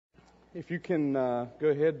If you can go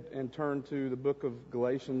ahead and turn to the book of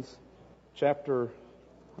Galatians, chapter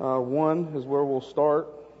 1 is where we'll start.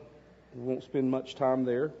 We won't spend much time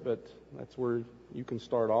there, but that's where you can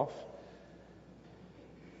start off.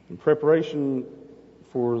 In preparation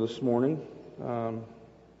for this morning,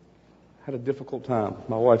 had a difficult time.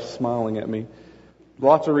 My wife's smiling at me.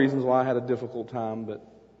 Lots of reasons why I had a difficult time, but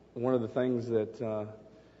one of the things that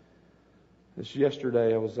this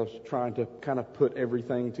yesterday I was trying to kind of put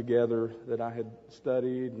everything together that I had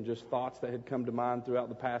studied and just thoughts that had come to mind throughout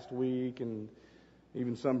the past week and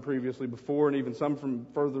even some previously before and even some from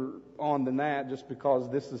further on than that, just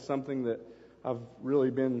because this is something that I've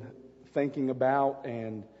really been thinking about,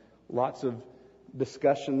 and lots of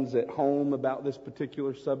discussions at home about this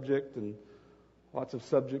particular subject, and lots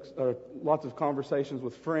of conversations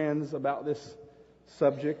with friends about this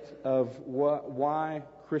subject of why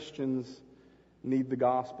Christians need the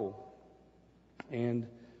gospel. And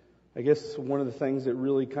I guess one of the things that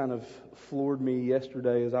really kind of floored me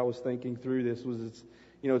yesterday as I was thinking through this was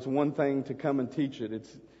it's one thing to come and teach it.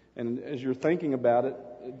 And as you're thinking about it,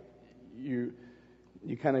 you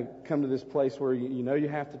kind of come to this place where you know you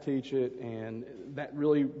have to teach it, and that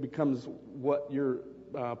really becomes what your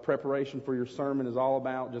preparation for your sermon is all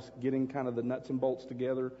about, just getting kind of the nuts and bolts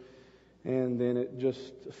together. And then it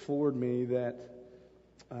just floored me that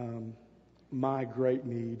my great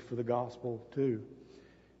need for the gospel too,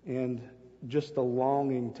 and just the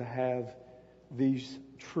longing to have these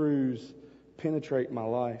truths penetrate my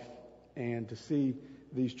life and to see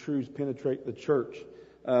these truths penetrate the church.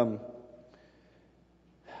 I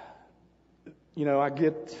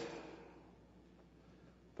get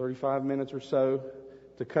 35 minutes or so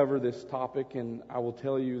to cover this topic, and I will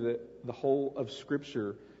tell you that the whole of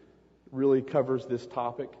Scripture really covers this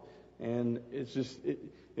topic. And it's just,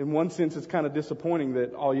 in one sense, it's kind of disappointing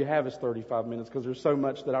that all you have is 35 minutes, because there's so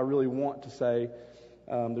much that I really want to say.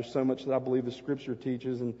 There's so much that I believe the Scripture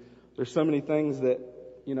teaches, and there's so many things that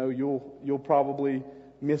you'll probably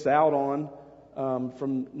miss out on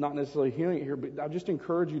from not necessarily hearing it here. But I just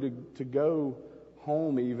encourage you to go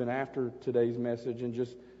home even after today's message and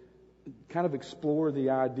just kind of explore the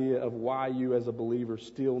idea of why you as a believer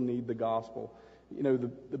still need the gospel.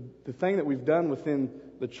 The thing that we've done within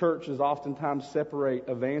the church is oftentimes separate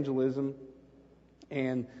evangelism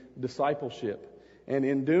and discipleship. And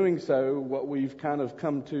in doing so, what we've kind of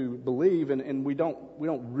come to believe, and we don't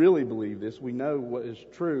really believe this, we know what is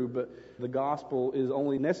true, but the gospel is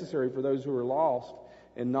only necessary for those who are lost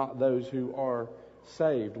and not those who are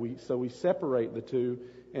saved. So we separate the two,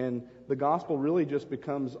 and the gospel really just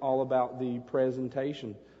becomes all about the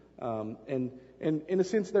presentation. And in a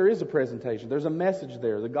sense, there is a presentation. There's a message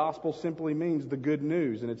there. The gospel simply means the good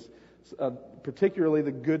news, and it's particularly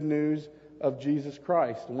the good news of Jesus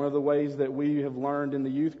Christ. And one of the ways that we have learned in the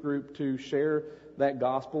youth group to share that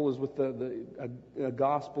gospel is with the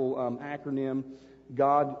gospel acronym.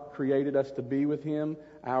 God created us to be with Him.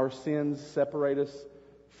 Our sins separate us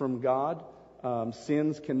from God.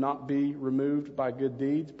 Sins cannot be removed by good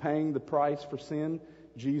deeds. Paying the price for sin,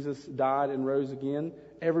 Jesus died and rose again.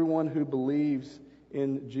 Everyone who believes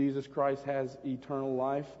in Jesus Christ has eternal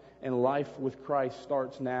life, and life with Christ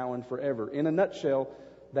starts now and forever. In a nutshell,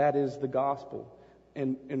 that is the gospel.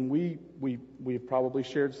 And we've probably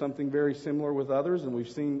shared something very similar with others, and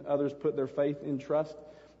we've seen others put their faith and trust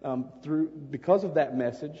because of that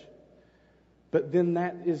message. But then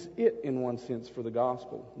that is it in one sense for the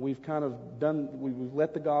gospel. We've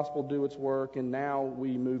let the gospel do its work, and now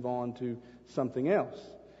we move on to something else.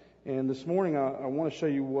 And this morning I want to show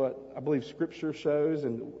you what I believe Scripture shows,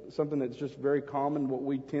 and something that's just very common, what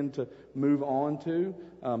we tend to move on to.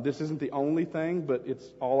 This isn't the only thing, but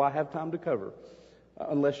it's all I have time to cover.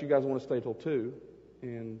 Unless you guys want to stay till 2,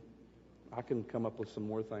 and I can come up with some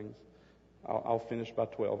more things. I'll finish by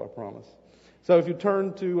 12, I promise. So if you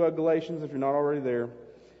turn to Galatians, if you're not already there,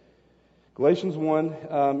 Galatians 1.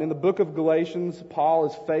 In the book of Galatians, Paul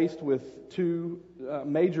is faced with two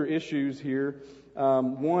major issues here.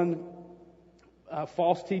 One,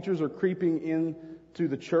 false teachers are creeping into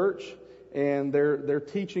the church, and they're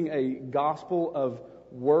teaching a gospel of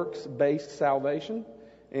works-based salvation.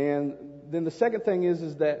 And then the second thing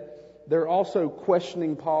is that they're also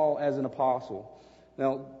questioning Paul as an apostle.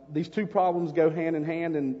 Now, these two problems go hand in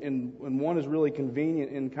hand, and one is really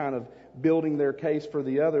convenient in kind of building their case for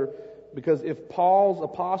the other, because if Paul's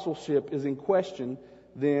apostleship is in question,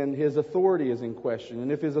 then his authority is in question.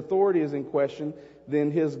 And if his authority is in question,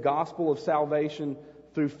 then his gospel of salvation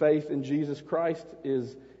through faith in Jesus Christ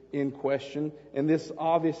is in question. And this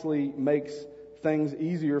obviously makes things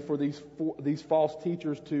easier for these false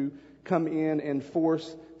teachers to come in and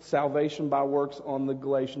force salvation by works on the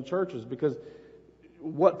Galatian churches, because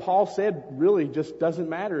what Paul said really just doesn't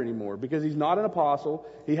matter anymore, because he's not an apostle.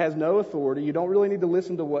 He has no authority. You don't really need to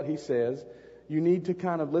listen to what he says. You need to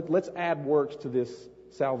kind of, let's add works to this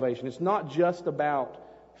salvation. It's not just about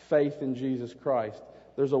faith in Jesus Christ.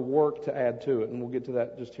 There's a work to add to it, and we'll get to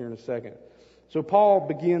that just here in a second. So Paul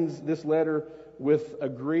begins this letter with a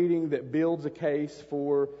greeting that builds a case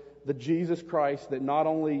for the Jesus Christ that not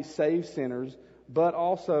only saves sinners, but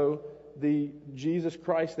also the Jesus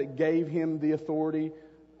Christ that gave him the authority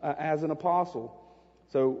as an apostle.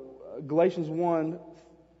 So Galatians 1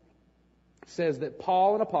 says that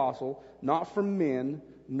Paul, an apostle, not from men,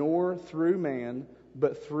 nor through man,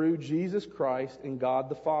 but through Jesus Christ and God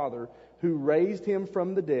the Father, who raised him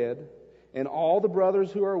from the dead, and all the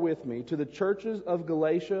brothers who are with me, to the churches of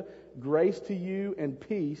Galatia, grace to you and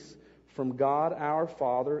peace from God our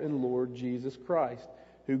Father and Lord Jesus Christ,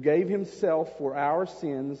 who gave himself for our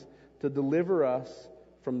sins to deliver us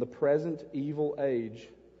from the present evil age,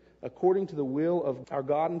 according to the will of our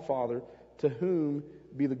God and Father, to whom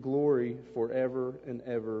be the glory forever and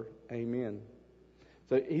ever. Amen.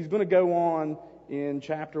 So he's going to go on in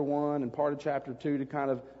chapter 1 and part of chapter 2 to kind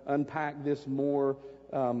of unpack this more.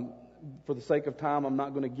 For the sake of time, I'm not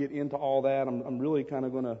going to get into all that. I'm really kind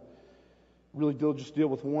of going to really deal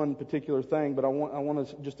with one particular thing, but I want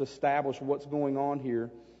to just establish what's going on here.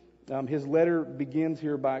 His letter begins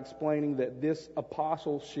here by explaining that this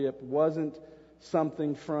apostleship wasn't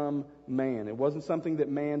something from man. It wasn't something that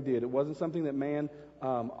man did. It wasn't something that man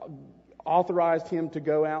authorized him to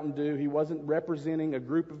go out and do. He wasn't representing a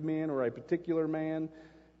group of men or a particular man.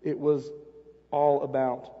 It was all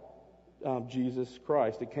about Jesus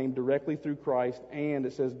Christ. It came directly through Christ, and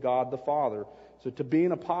it says God the Father. So to be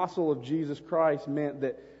an apostle of Jesus Christ meant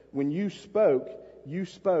that when you spoke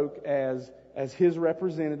as his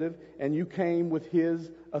representative, and you came with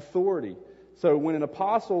his authority. So when an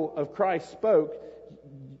apostle of Christ spoke,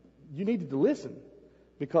 you needed to listen,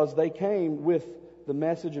 because they came with the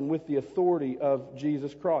message and with the authority of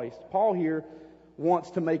Jesus Christ. Paul here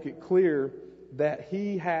wants to make it clear that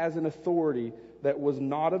he has an authority that was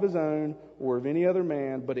not of his own or of any other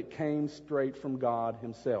man, but it came straight from God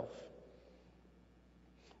himself.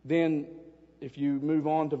 Then, if you move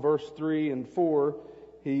on to verse 3 and 4,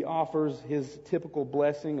 he offers his typical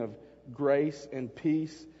blessing of grace and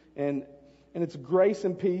peace. And it's grace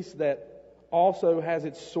and peace that also has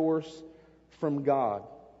its source from God.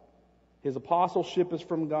 His apostleship is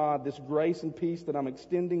from God. This grace and peace that I'm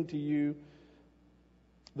extending to you,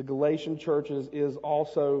 the Galatian churches, is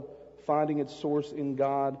also finding its source in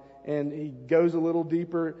God. And he goes a little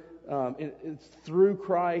deeper. It's through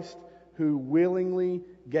Christ, who willingly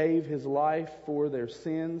gave his life for their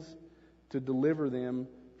sins to deliver them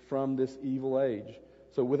from this evil age.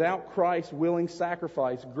 So without Christ's willing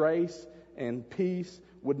sacrifice, grace and peace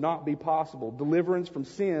would not be possible. Deliverance from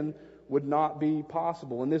sin would not be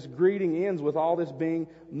possible. And this greeting ends with all this being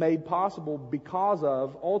made possible because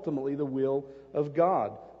of, ultimately, the will of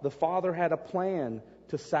God. The Father had a plan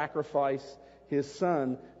to sacrifice his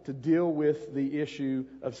Son to deal with the issue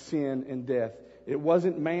of sin and death. It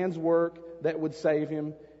wasn't man's work that would save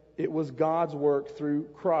him. It was God's work through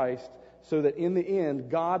Christ, so that in the end,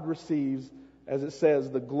 God receives, as it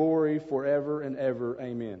says, the glory forever and ever.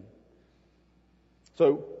 Amen.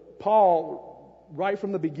 So Paul, right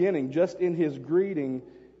from the beginning, just in his greeting,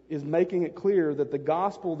 is making it clear that the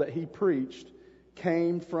gospel that he preached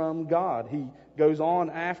came from God. He goes on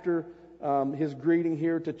after his greeting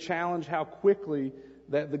here to challenge how quickly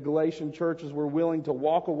that the Galatian churches were willing to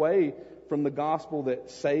walk away from the gospel that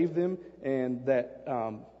saved them, and that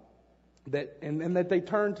they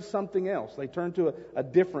turned to something else. They turned to a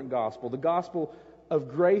different gospel. The gospel of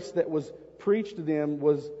grace that was preached to them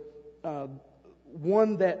was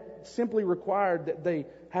one that simply required that they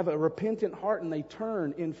have a repentant heart and they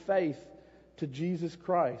turn in faith to Jesus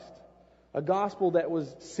Christ. A gospel that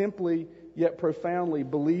was simply yet profoundly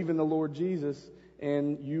believe in the Lord Jesus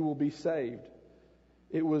and you will be saved.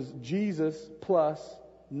 It was Jesus plus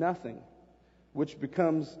nothing, which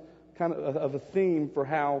becomes kind of a theme for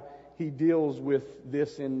how he deals with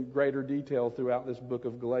this in greater detail throughout this book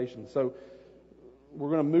of Galatians. So we're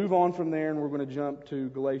going to move on from there, and we're going to jump to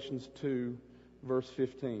Galatians 2, verse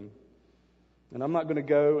 15. And I'm not going to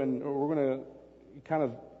go, and we're going to kind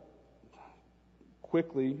of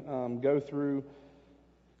quickly go through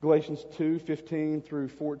Galatians 2, 15 through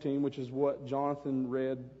 14, which is what Jonathan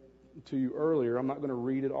read to you earlier. I'm not going to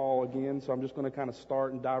read it all again, so I'm just going to kind of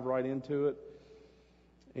start and dive right into it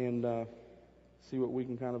and see what we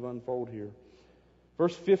can kind of unfold here.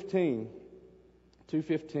 Verse 15,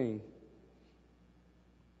 2:15.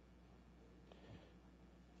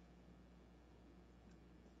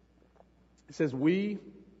 It says, we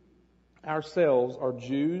ourselves are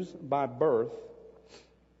Jews by birth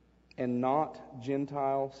and not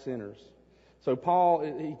Gentile sinners. So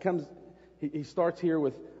Paul, he starts here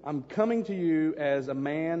with, I'm coming to you as a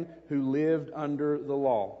man who lived under the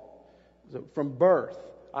law. So from birth,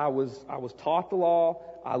 I was taught the law,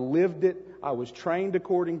 I lived it, I was trained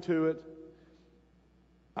according to it.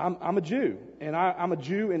 I'm a Jew, and I'm a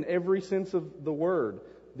Jew in every sense of the word.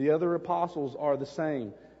 The other apostles are the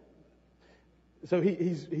same. So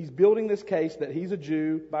he's building this case that he's a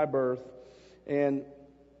Jew by birth, and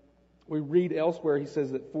we read elsewhere, he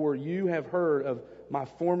says that, for you have heard of my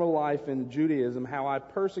former life in Judaism, how I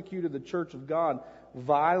persecuted the church of God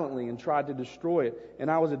violently and tried to destroy it. And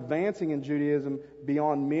I was advancing in Judaism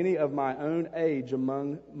beyond many of my own age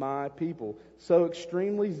among my people. So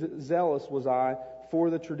extremely zealous was I for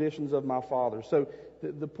the traditions of my father. So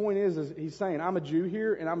the point is he's saying, I'm a Jew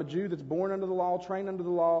here, and I'm a Jew that's born under the law, trained under the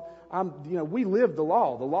law. We live the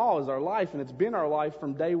law. The law is our life, and it's been our life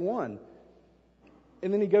from day one.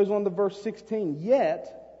 And then he goes on to verse 16.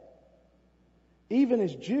 Yet, even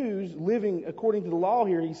as Jews living according to the law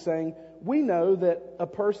here, he's saying, we know that a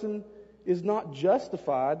person is not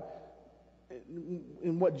justified.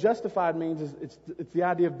 And what justified means is it's the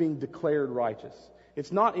idea of being declared righteous.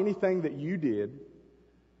 It's not anything that you did.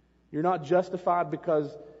 You're not justified because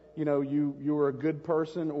you were a good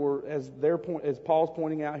person, or as Paul's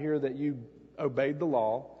pointing out here, that you obeyed the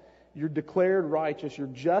law. You're declared righteous. You're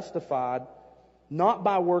justified not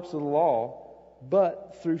by works of the law,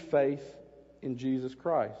 but through faith in Jesus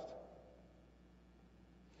Christ.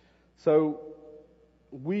 So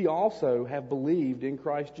we also have believed in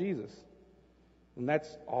Christ Jesus. And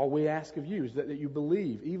that's all we ask of you, is that you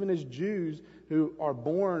believe. Even as Jews who are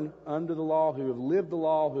born under the law, who have lived the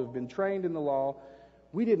law, who have been trained in the law,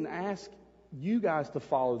 we didn't ask you guys to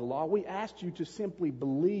follow the law. We asked you to simply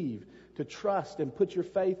believe, to trust and put your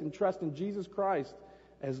faith and trust in Jesus Christ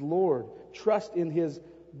as Lord. Trust in His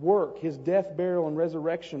work, His death, burial, and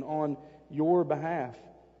resurrection on your behalf.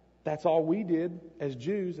 That's all we did as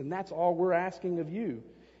Jews, and that's all we're asking of you.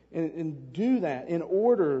 And do that in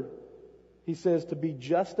order, he says, to be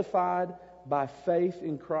justified by faith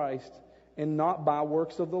in Christ and not by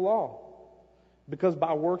works of the law. Because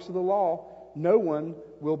by works of the law, no one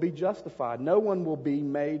will be justified. No one will be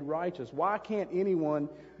made righteous. Why can't anyone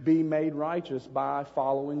be made righteous by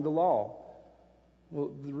following the law?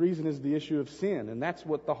 Well, the reason is the issue of sin, and that's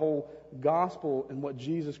what the whole gospel and what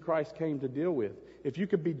Jesus Christ came to deal with. If you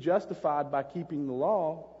could be justified by keeping the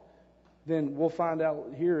law, then we'll find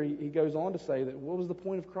out here, he goes on to say that what was the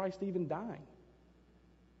point of Christ even dying?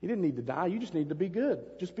 He didn't need to die. You just need to be good.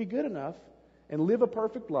 Just be good enough and live a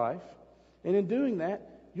perfect life. And in doing that,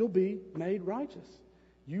 you'll be made righteous.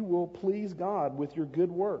 You will please God with your good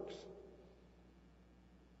works.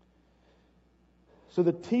 So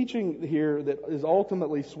the teaching here that is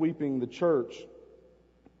ultimately sweeping the church,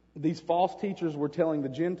 these false teachers were telling the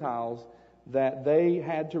Gentiles that they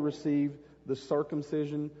had to receive the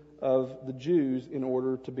circumcision of the Jews in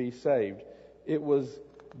order to be saved. It was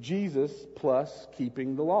Jesus plus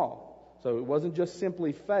keeping the law. So it wasn't just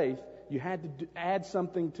simply faith. You had to add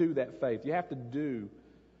something to that faith. You have to do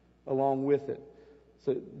along with it.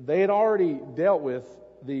 So they had already dealt with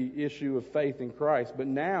the issue of faith in Christ, but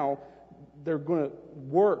now they're going to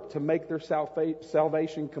work to make their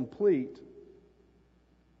salvation complete.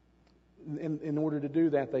 In order to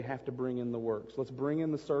do that, they have to bring in the works. Let's bring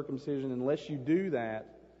in the circumcision. Unless you do that,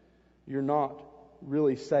 you're not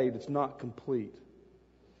really saved. It's not complete.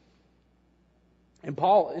 And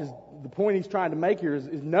the point he's trying to make here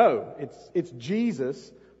is no, it's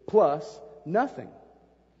Jesus plus nothing.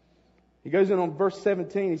 He goes in on verse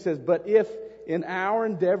 17, he says, but if in our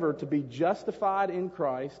endeavor to be justified in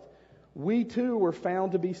Christ, we too were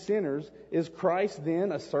found to be sinners, is Christ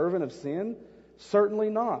then a servant of sin?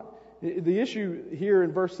 Certainly not. The issue here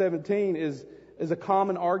in verse 17 is a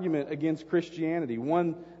common argument against Christianity,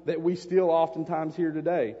 one that we still oftentimes hear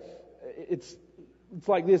today. It's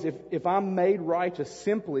like this: if I'm made righteous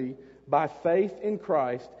simply by faith in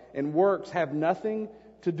Christ and works have nothing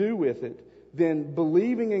to do with it, then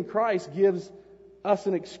believing in Christ gives us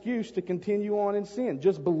an excuse to continue on in sin.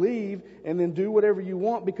 Just believe and then do whatever you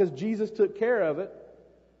want because Jesus took care of it.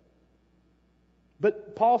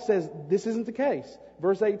 But Paul says this isn't the case.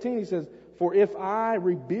 Verse 18, he says, for if I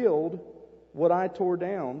rebuild what I tore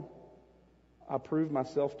down, I prove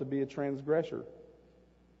myself to be a transgressor.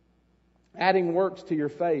 Adding works to your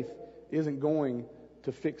faith isn't going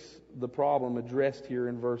to fix the problem addressed here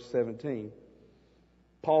in verse 17.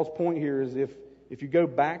 Paul's point here is if you go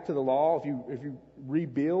back to the law, if you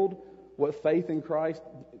rebuild what faith in Christ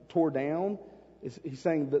tore down, He's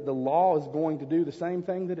saying that the law is going to do the same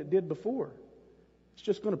thing that it did before. It's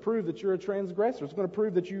just going to prove that you're a transgressor. It's going to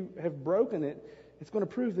prove that you have broken it. It's going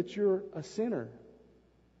to prove that you're a sinner.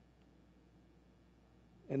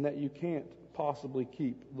 And that you can't possibly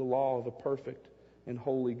keep the law of a perfect and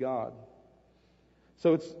holy God.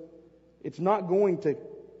 So it's not going to,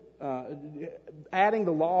 adding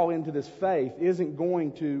the law into this faith isn't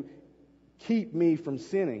going to keep me from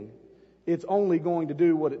sinning. It's only going to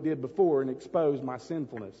do what it did before and expose my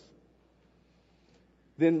sinfulness.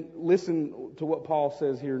 Then listen to what Paul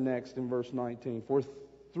says here next in verse 19. For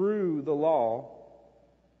through the law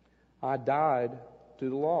I died to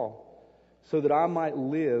the law, so that I might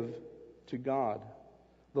live to God.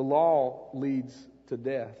 The law leads to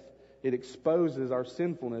death. It exposes our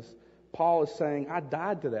sinfulness. Paul is saying, I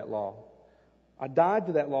died to that law. I died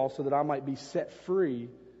to that law so that I might be set free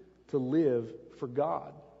to live for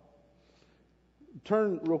God.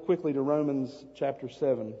 Turn real quickly to Romans chapter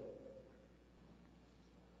 7.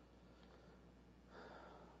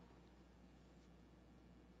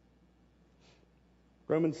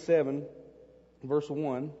 Romans 7, verse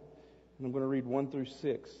 1, and I'm going to read 1 through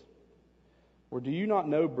 6. Or do you not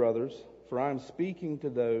know, brothers, for I am speaking to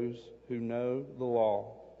those who know the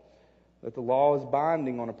law, that the law is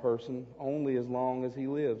binding on a person only as long as he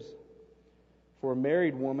lives. For a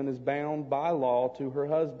married woman is bound by law to her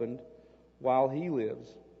husband while he lives.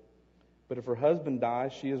 But if her husband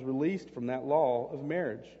dies, she is released from that law of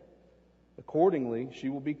marriage. Accordingly, she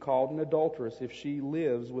will be called an adulteress if she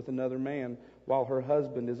lives with another man while her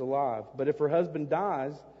husband is alive. But if her husband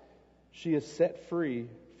dies, she is set free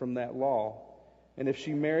from that law. And if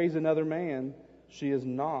she marries another man, she is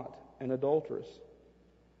not an adulteress.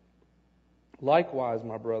 Likewise,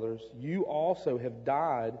 my brothers, you also have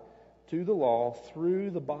died to the law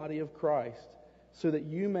through the body of Christ, so that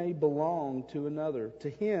you may belong to another, to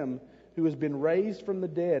Him who has been raised from the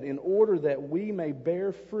dead, in order that we may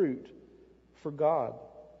bear fruit for God.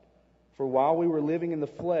 For while we were living in the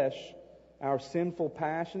flesh, our sinful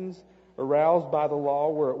passions, aroused by the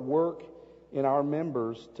law, were at work in our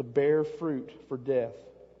members to bear fruit for death.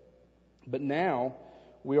 But now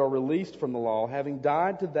we are released from the law, having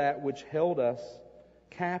died to that which held us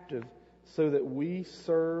captive, so that we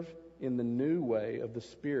serve in the new way of the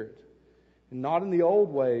Spirit, and not in the old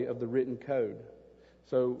way of the written code.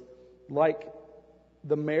 So, like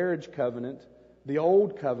the marriage covenant, the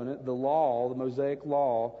old covenant, the law, the Mosaic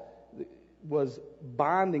law, was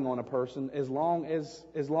binding on a person as long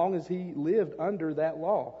as he lived under that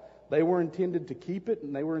law. They were intended to keep it,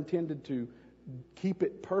 and they were intended to keep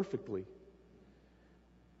it perfectly.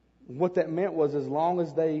 What that meant was, as long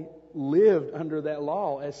as they lived under that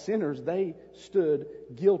law as sinners, they stood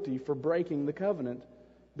guilty for breaking the covenant,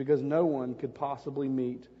 because no one could possibly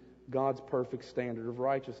meet God's perfect standard of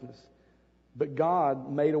righteousness. But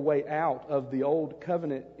God made a way out of the old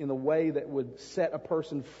covenant in a way that would set a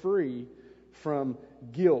person free from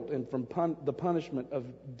guilt and from the punishment of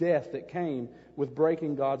death that came with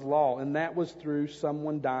breaking God's law. And that was through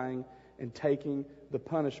someone dying and taking the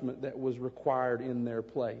punishment that was required in their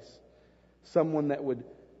place. Someone that would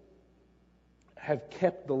have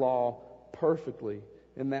kept the law perfectly,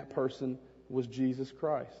 and that person was Jesus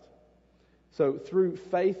Christ. So through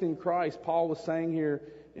faith in Christ, Paul was saying here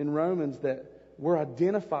in Romans that we're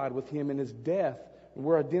identified with Him in His death.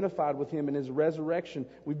 We're identified with Him in His resurrection.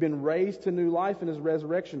 We've been raised to new life in His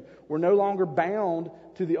resurrection. We're no longer bound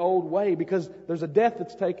to the old way because there's a death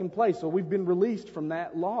that's taken place. So we've been released from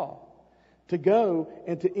that law to go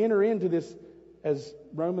and to enter into this, as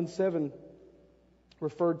Romans 7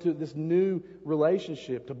 referred to, this new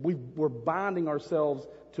relationship. We're binding ourselves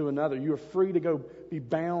to another. You're free to go be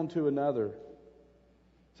bound to another.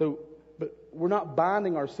 So, but we're not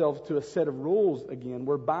binding ourselves to a set of rules again.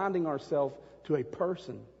 We're binding ourselves to a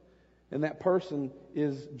person. And that person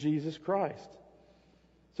is Jesus Christ.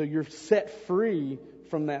 So you're set free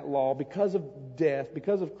from that law because of death,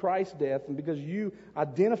 because of Christ's death, and because you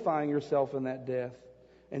identifying yourself in that death.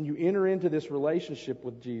 And you enter into this relationship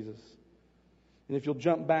with Jesus. And if you'll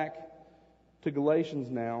jump back to Galatians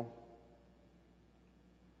now,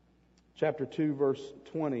 chapter 2, verse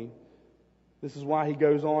 20. This is why he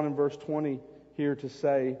goes on in verse 20 here to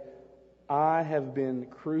say, I have been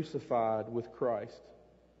crucified with Christ.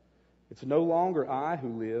 It's no longer I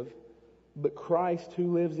who live, but Christ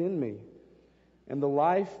who lives in me. And the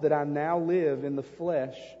life that I now live in the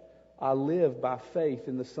flesh, I live by faith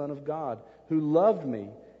in the Son of God, who loved me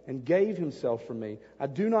and gave Himself for me. I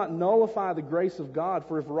do not nullify the grace of God,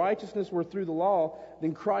 for if righteousness were through the law,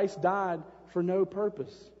 then Christ died for no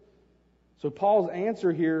purpose. So Paul's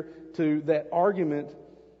answer here to that argument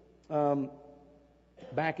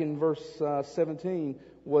back in verse 17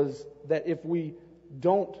 was that if we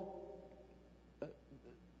don't,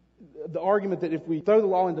 the argument that if we throw the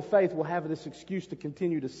law into faith, we'll have this excuse to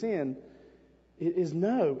continue to sin, is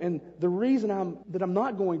no. And the reason I'm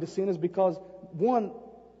not going to sin is because, one,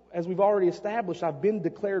 as we've already established, I've been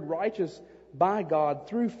declared righteous by God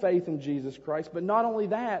through faith in Jesus Christ. But not only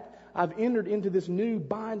that, I've entered into this new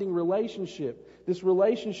binding relationship, this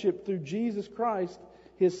relationship through Jesus Christ,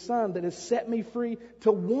 His Son, that has set me free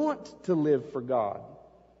to want to live for God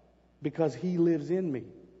because He lives in me.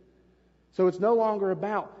 So it's no longer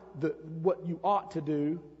about what you ought to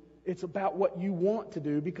do. It's about what you want to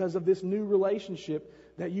do because of this new relationship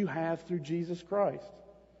that you have through Jesus Christ.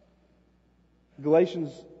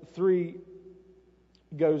 Galatians 3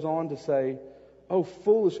 goes on to say, "O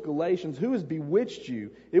foolish Galatians, who has bewitched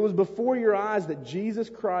you? It was before your eyes that Jesus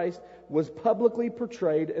Christ was publicly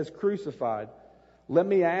portrayed as crucified. Let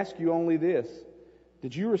me ask you only this.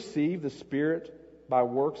 Did you receive the Spirit by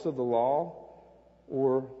works of the law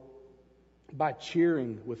or by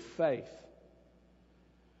cheering with faith?"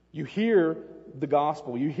 You hear the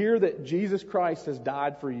gospel. You hear that Jesus Christ has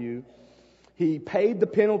died for you. He paid the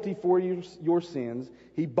penalty for your sins.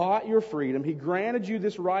 He bought your freedom. He granted you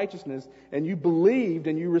this righteousness, and you believed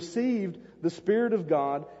and you received the Spirit of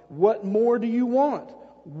God. What more do you want?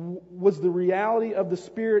 Was the reality of the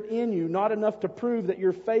Spirit in you not enough to prove that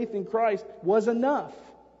your faith in Christ was enough?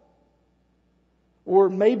 Or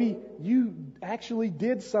maybe you actually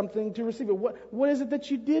did something to receive it. What is it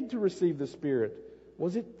that you did to receive the Spirit?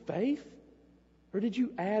 Was it faith? Or did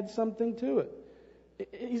you add something to it?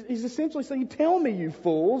 He's essentially saying, tell me, you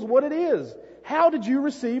fools, what it is. How did you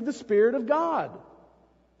receive the Spirit of God?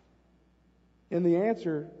 And the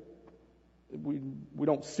answer, we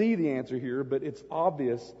don't see the answer here, but it's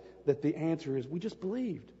obvious that the answer is we just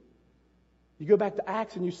believed. You go back to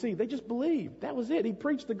Acts and you see, they just believed. That was it. He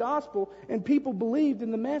preached the gospel and people believed in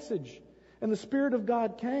the message. And the Spirit of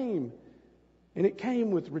God came. And it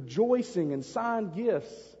came with rejoicing and signed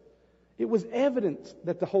gifts. It was evidence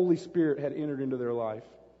that the Holy Spirit had entered into their life.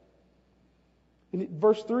 In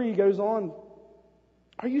verse 3 goes on,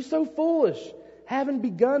 "Are you so foolish? Having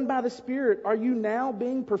begun by the Spirit, are you now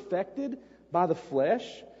being perfected by the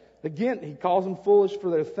flesh?" Again, he calls them foolish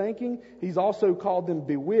for their thinking. He's also called them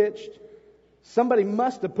bewitched. Somebody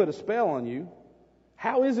must have put a spell on you.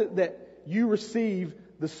 How is it that you receive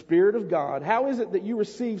the Spirit of God? How is it that you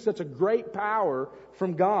receive such a great power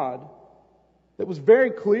from God that was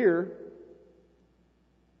very clear?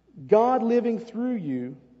 God living through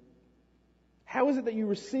you. How is it that you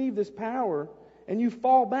receive this power and you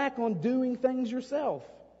fall back on doing things yourself?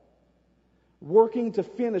 Working to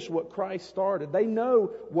finish what Christ started. They know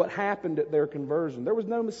what happened at their conversion. There was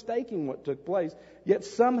no mistaking what took place. Yet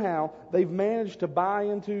somehow they've managed to buy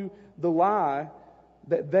into the lie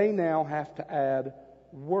that they now have to add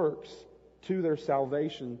works to their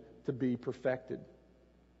salvation to be perfected.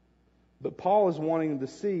 But Paul is wanting them to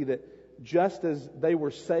see that just as they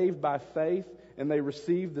were saved by faith and they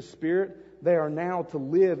received the Spirit, they are now to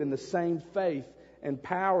live in the same faith and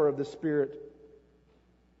power of the Spirit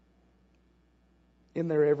in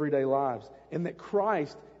their everyday lives. And that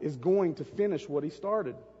Christ is going to finish what He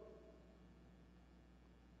started.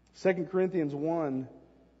 2 Corinthians 1,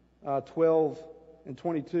 12 and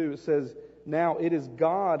 22, it says, "Now it is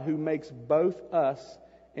God who makes both us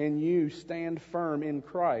and you stand firm in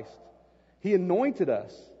Christ. He anointed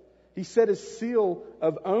us. He set His seal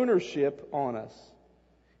of ownership on us.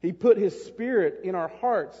 He put His Spirit in our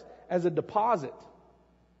hearts as a deposit,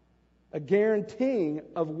 a guaranteeing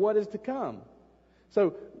of what is to come."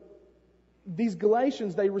 So these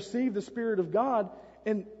Galatians, they received the Spirit of God,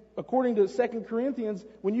 and according to 2 Corinthians,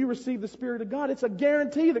 when you receive the Spirit of God, it's a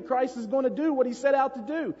guarantee that Christ is going to do what He set out to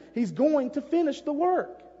do. He's going to finish the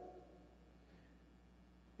work.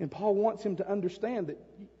 And Paul wants him to understand that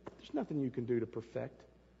there's nothing you can do to perfect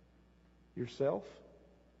yourself.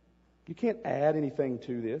 You can't add anything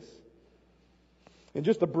to this. And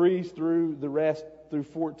just to breeze through the rest through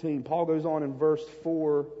 14, Paul goes on in verse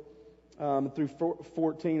 4 through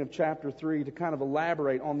 14 of chapter 3 to kind of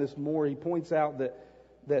elaborate on this more. He points out that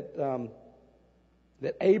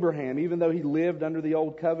Abraham, even though he lived under the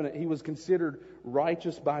old covenant, he was considered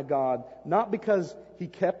righteous by God, not because he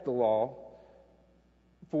kept the law,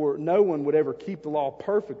 for no one would ever keep the law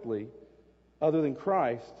perfectly other than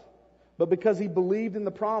Christ, but because he believed in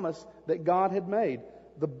the promise that God had made,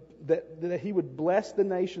 that He would bless the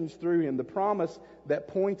nations through him, the promise that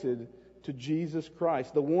pointed to Jesus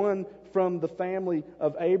Christ, the one from the family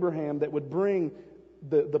of Abraham that would bring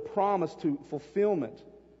the promise to fulfillment,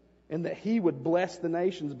 and that He would bless the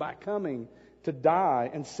nations by coming to die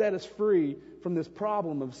and set us free from this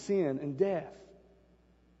problem of sin and death.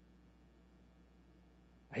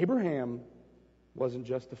 Abraham wasn't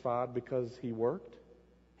justified because he worked.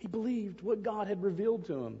 He believed what God had revealed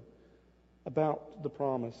to him about the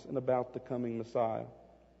promise and about the coming Messiah.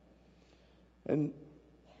 And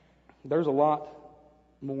there's a lot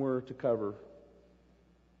more to cover.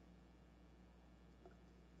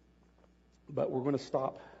 But we're going to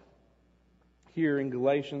stop here in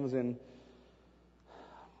Galatians and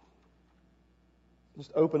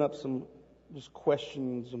just open up some just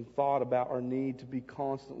questions and thought about our need to be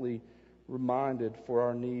constantly reminded for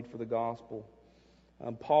our need for the gospel.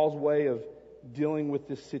 Paul's way of dealing with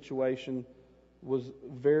this situation was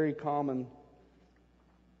very common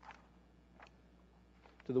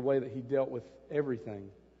to the way that he dealt with everything.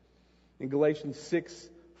 In Galatians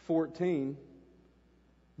 6:14,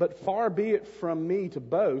 "But far be it from me to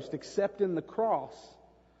boast except in the cross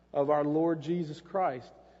of our Lord Jesus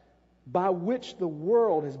Christ, by which the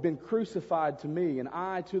world has been crucified to me, and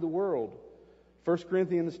I to the world." 1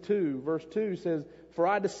 Corinthians 2, verse 2 says, "For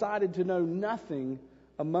I decided to know nothing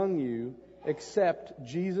among you except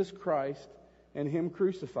Jesus Christ and Him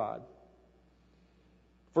crucified."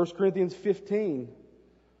 1 Corinthians 15,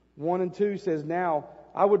 1 and 2 says, "Now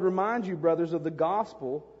I would remind you, brothers, of the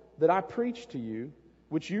gospel that I preached to you,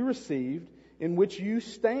 which you received, in which you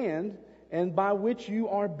stand, and by which you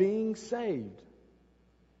are being saved,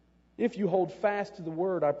 if you hold fast to the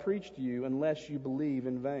word I preached to you, unless you believe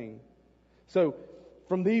in vain." So,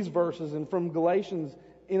 from these verses and from Galatians,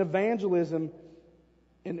 in evangelism,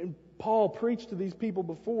 and Paul preached to these people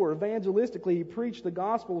before. Evangelistically, he preached the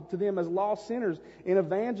gospel to them as lost sinners. In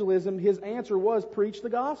evangelism, his answer was preach the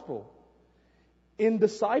gospel. In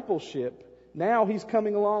discipleship, now he's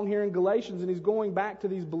coming along here in Galatians and he's going back to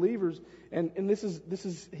these believers, and this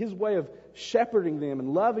is his way of shepherding them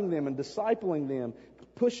and loving them and discipling them,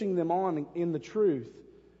 pushing them on in the truth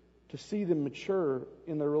to see them mature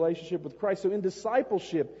in their relationship with Christ. So in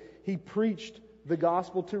discipleship, he preached the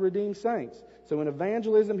gospel to redeemed saints. So in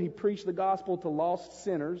evangelism, he preached the gospel to lost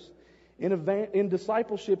sinners. In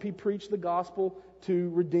discipleship, he preached the gospel to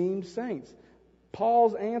redeemed saints.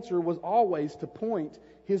 Paul's answer was always to point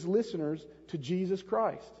his listeners to Jesus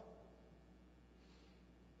Christ.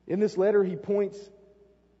 In this letter, he points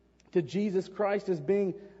to Jesus Christ as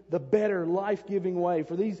being the better, life-giving way.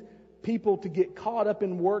 For these people to get caught up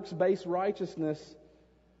in works-based righteousness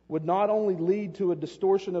would not only lead to a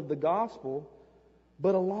distortion of the gospel,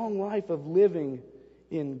 but a long life of living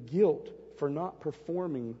in guilt for not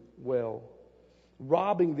performing well,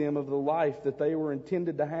 robbing them of the life that they were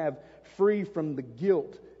intended to have, free from the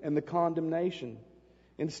guilt and the condemnation.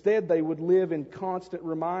 Instead, they would live in constant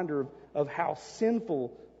reminder of how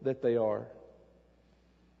sinful that they are.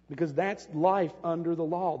 Because that's life under the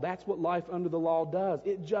law. That's what life under the law does.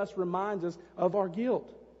 It just reminds us of our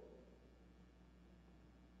guilt.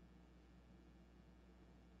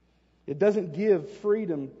 It doesn't give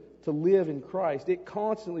freedom to live in Christ. It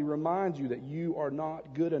constantly reminds you that you are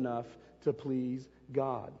not good enough to please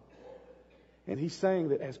God. And he's saying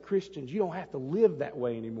that as Christians, you don't have to live that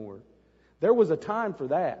way anymore. There was a time for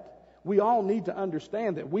that. We all need to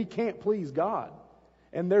understand that we can't please God.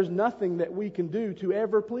 And there's nothing that we can do to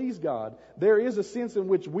ever please God. There is a sense in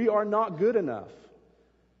which we are not good enough.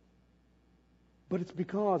 But it's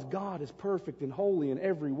because God is perfect and holy in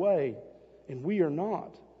every way, and we are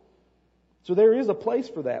not. So there is a place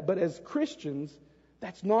for that. But as Christians,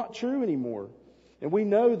 that's not true anymore. And we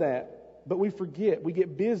know that, but we forget. We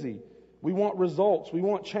get busy. We want results. We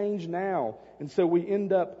want change now. And so we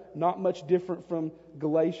end up not much different from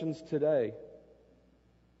Galatians today.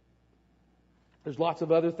 There's lots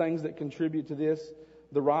of other things that contribute to this.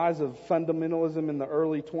 The rise of fundamentalism in the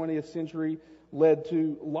early 20th century led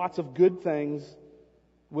to lots of good things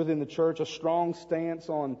within the church, a strong stance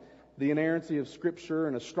on the inerrancy of Scripture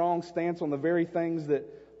and a strong stance on the very things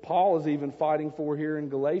that Paul is even fighting for here in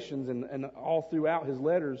Galatians and all throughout his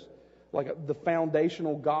letters, like the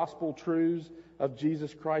foundational gospel truths of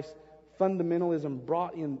Jesus Christ. Fundamentalism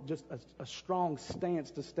brought in just a strong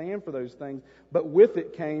stance to stand for those things, but with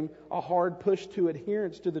it came a hard push to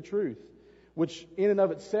adherence to the truth, which in and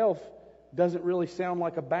of itself doesn't really sound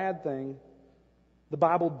like a bad thing. The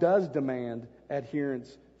Bible does demand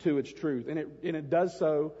adherence to its truth, and it does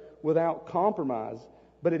so without compromise,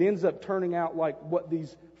 but it ends up turning out like what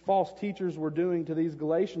these false teachers were doing to these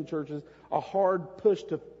Galatian churches, a hard push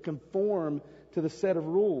to conform to the set of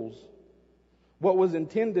rules. What was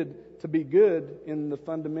intended to be good in the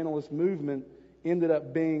fundamentalist movement ended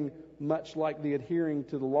up being much like the adhering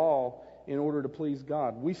to the law in order to please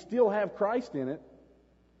God. We still have Christ in it,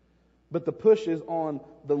 But the push is on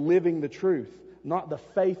the living the truth, not the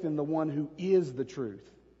faith in the one who is the truth.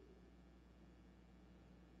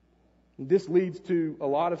 This leads to a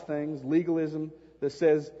lot of things. Legalism that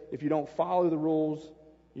says if you don't follow the rules,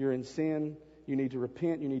 you're in sin. You need to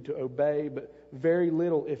repent. You need to obey. But very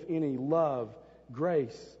little, if any, love,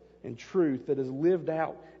 grace, and truth that is lived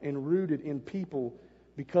out and rooted in people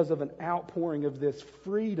because of an outpouring of this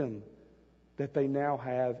freedom that they now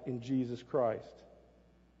have in Jesus Christ.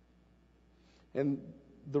 And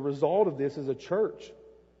the result of this is a church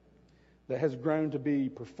that has grown to be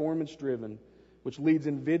performance-driven, which leads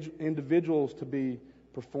individuals to be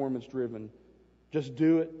performance-driven. Just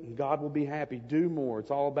do it and God will be happy. Do more.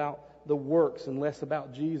 It's all about the works and less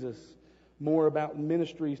about Jesus. More about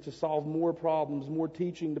ministries to solve more problems, more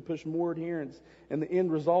teaching to push more adherence. And the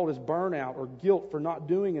end result is burnout or guilt for not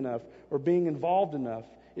doing enough or being involved enough.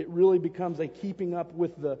 It really becomes a keeping up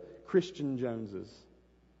with the Christian Joneses.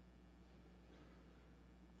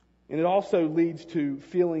 And it also leads to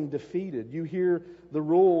feeling defeated. You hear the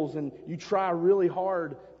rules and you try really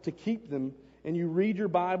hard to keep them, and you read your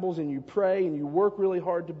Bibles and you pray and you work really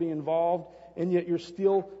hard to be involved, and yet you're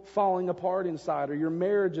still falling apart inside, or your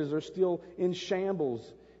marriages are still in shambles.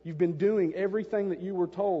 You've been doing everything that you were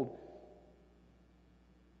told.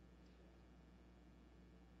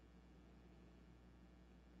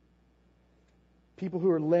 People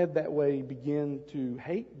who are led that way begin to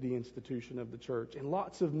hate the institution of the church. And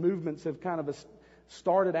lots of movements have kind of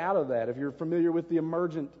started out of that. If you're familiar with the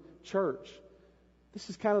emergent church, this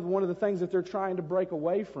is kind of one of the things that they're trying to break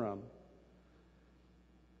away from,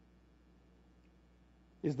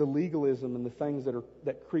 is the legalism and the things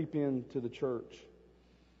that creep into the church.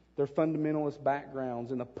 Their fundamentalist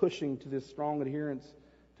backgrounds and a pushing to this strong adherence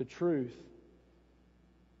to truth,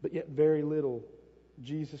 but yet very little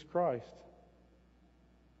Jesus Christ.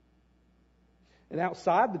 And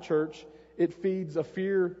outside the church, it feeds a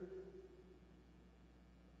fear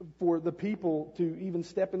for the people to even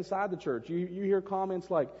step inside the church. You hear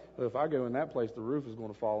comments like, well, if I go in that place, the roof is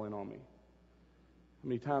going to fall in on me. How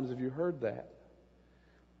many times have you heard that?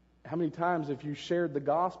 How many times have you shared the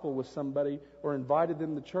gospel with somebody or invited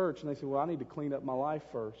them to church and they say, well, I need to clean up my life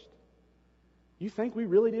first? You think we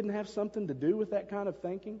really didn't have something to do with that kind of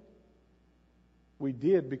thinking? We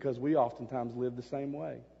did, because we oftentimes live the same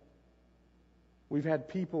way. We've had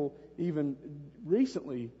people even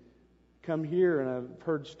recently come here, and I've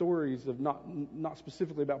heard stories of not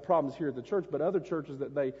specifically about problems here at the church, but other churches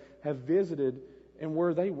that they have visited and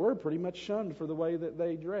where they were pretty much shunned for the way that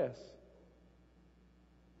they dress.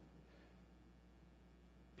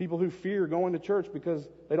 People who fear going to church because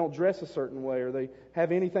they don't dress a certain way or they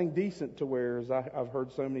have anything decent to wear, as I've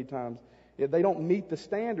heard so many times. If they don't meet the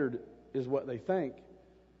standard, is what they think.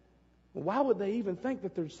 Well, why would they even think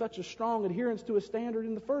that there's such a strong adherence to a standard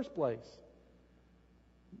in the first place?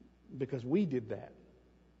 Because we did that.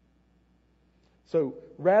 So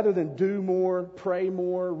rather than do more, pray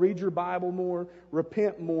more, read your Bible more,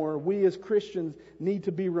 repent more, we as Christians need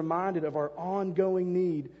to be reminded of our ongoing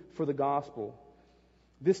need for the gospel.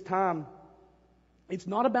 This time, it's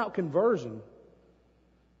not about conversion.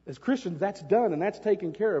 As Christians, that's done and that's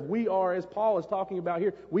taken care of. We are, as Paul is talking about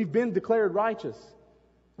here, we've been declared righteous.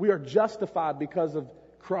 We are justified because of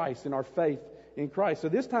Christ and our faith in Christ. So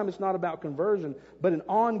this time it's not about conversion, but an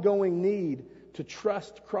ongoing need to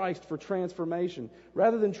trust Christ for transformation.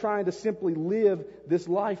 Rather than trying to simply live this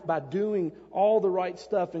life by doing all the right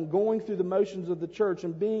stuff and going through the motions of the church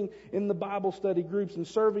and being in the Bible study groups and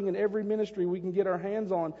serving in every ministry we can get our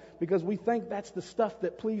hands on because we think that's the stuff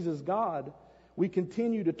that pleases God, we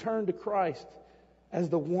continue to turn to Christ as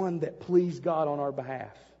the one that pleased God on our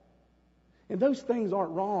behalf. And those things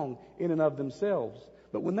aren't wrong in and of themselves.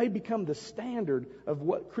 But when they become the standard of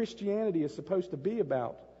what Christianity is supposed to be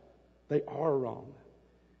about, they are wrong.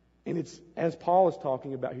 And it's, as Paul is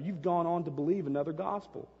talking about here, you've gone on to believe another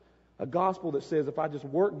gospel. A gospel that says if I just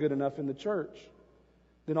work good enough in the church,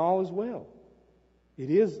 then all is well. It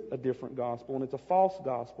is a different gospel, and it's a false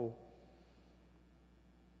gospel.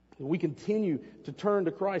 We continue to turn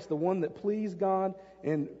to Christ, the one that pleased God,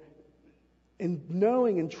 and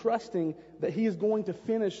knowing and trusting that He is going to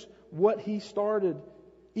finish what He started,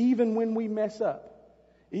 even when we mess up,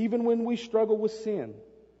 even when we struggle with sin.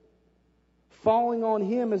 Falling on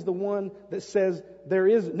Him as the one that says there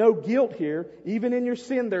is no guilt here. Even in your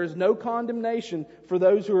sin, there is no condemnation for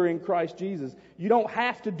those who are in Christ Jesus. You don't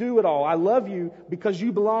have to do it all. I love you because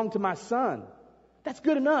you belong to my Son. That's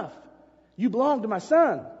good enough. You belong to my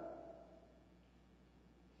Son.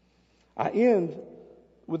 I end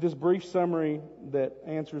with this brief summary that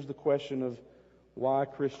answers the question of why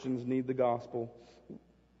Christians need the gospel.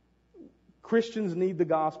 Christians need the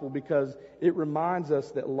gospel because it reminds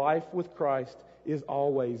us that life with Christ is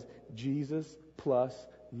always Jesus plus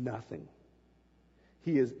nothing.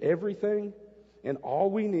 He is everything and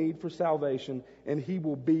all we need for salvation, and He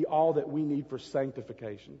will be all that we need for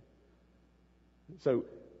sanctification. So,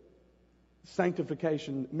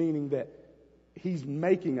 sanctification meaning that He's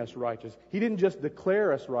making us righteous. He didn't just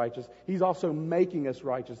declare us righteous, He's also making us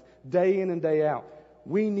righteous day in and day out.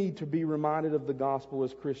 We need to be reminded of the gospel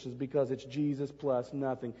as Christians because it's Jesus plus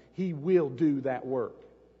nothing. He will do that work.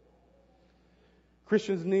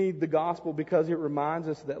 Christians need the gospel because it reminds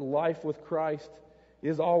us that life with Christ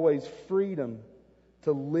is always freedom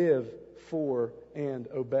to live for and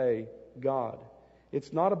obey God.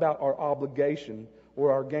 It's not about our obligation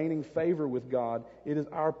or our gaining favor with God. It is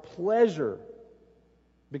our pleasure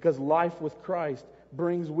because life with Christ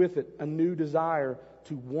brings with it a new desire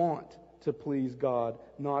to want to please God,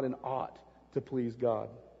 not an ought to please God.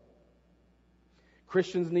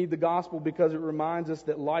 Christians need the gospel because it reminds us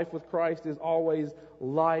that life with Christ is always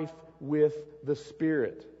life with the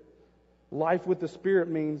Spirit. Life with the Spirit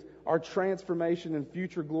means our transformation and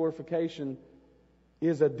future glorification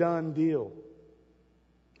is a done deal.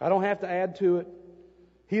 I don't have to add to it.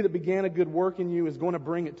 He that began a good work in you is going to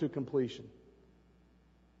bring it to completion.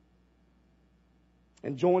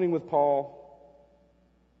 And joining with Paul,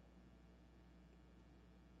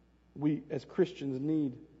 we as Christians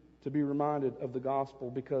need to be reminded of the gospel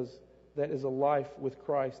because that is a life with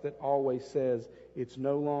Christ that always says, it's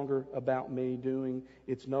no longer about me doing,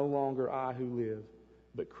 it's no longer I who live,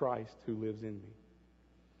 but Christ who lives in me.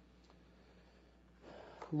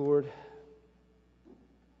 Lord,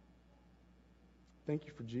 thank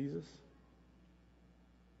you for Jesus.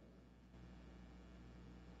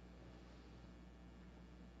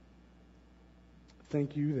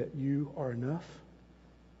 Thank you that you are enough.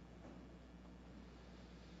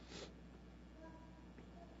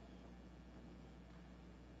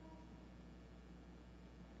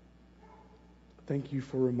 Thank you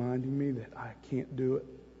for reminding me that I can't do it.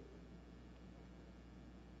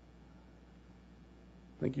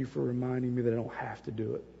 Thank you for reminding me that I don't have to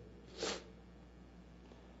do it.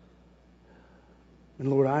 And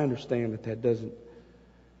Lord, I understand that that doesn't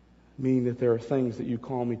mean that there are things that you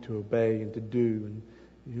call me to obey and to do,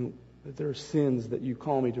 and that there are sins that you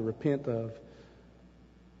call me to repent of.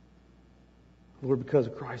 Lord, because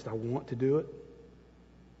of Christ, I want to do it.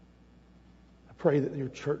 I pray that your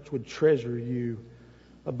church would treasure you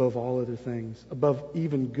above all other things, above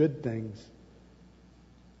even good things.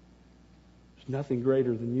 There's nothing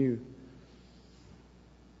greater than you.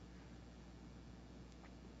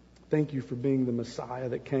 Thank you for being the Messiah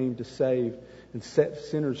that came to save and set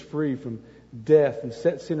sinners free from death and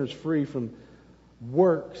set sinners free from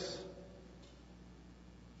works.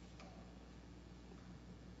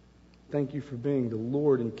 Thank you for being the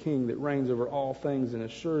Lord and King that reigns over all things and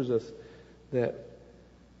assures us that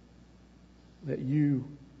you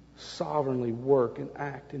sovereignly work and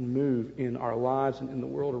act and move in our lives and in the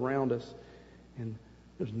world around us. And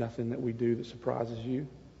there's nothing that we do that surprises you.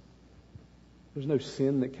 There's no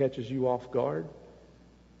sin that catches you off guard.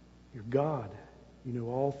 You're God. You know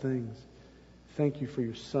all things. Thank you for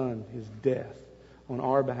your Son, His death on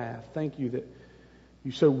our behalf. Thank you that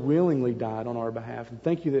you so willingly died on our behalf. And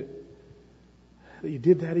thank you that you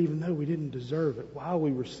did that even though we didn't deserve it. While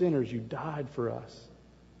we were sinners, you died for us.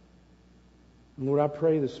 And Lord, I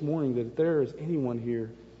pray this morning that if there is anyone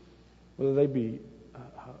here, whether they be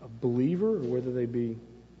a believer or whether they be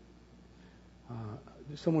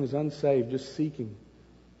someone who's unsaved, just seeking.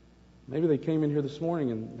 Maybe they came in here this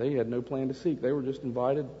morning and they had no plan to seek. They were just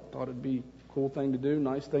invited, thought it'd be a cool thing to do,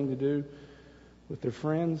 nice thing to do with their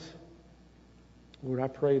friends. Lord, I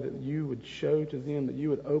pray that you would show to them, that you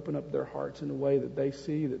would open up their hearts in a way that they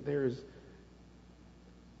see that there is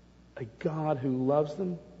a God who loves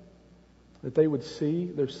them, that they would see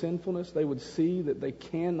their sinfulness, they would see that they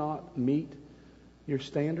cannot meet your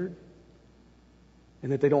standard,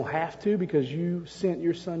 and that they don't have to because you sent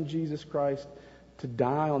your Son Jesus Christ to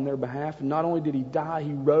die on their behalf. And not only did He die,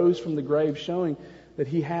 He rose from the grave, showing that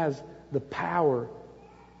He has the power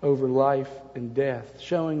over life and death,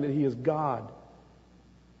 showing that He is God.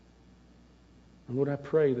 And Lord, I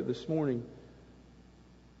pray that this morning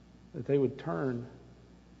that they would turn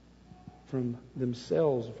from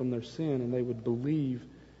themselves, from their sin, and they would believe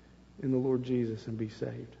in the Lord Jesus and be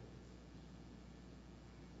saved.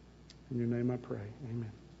 In your name I pray.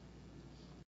 Amen.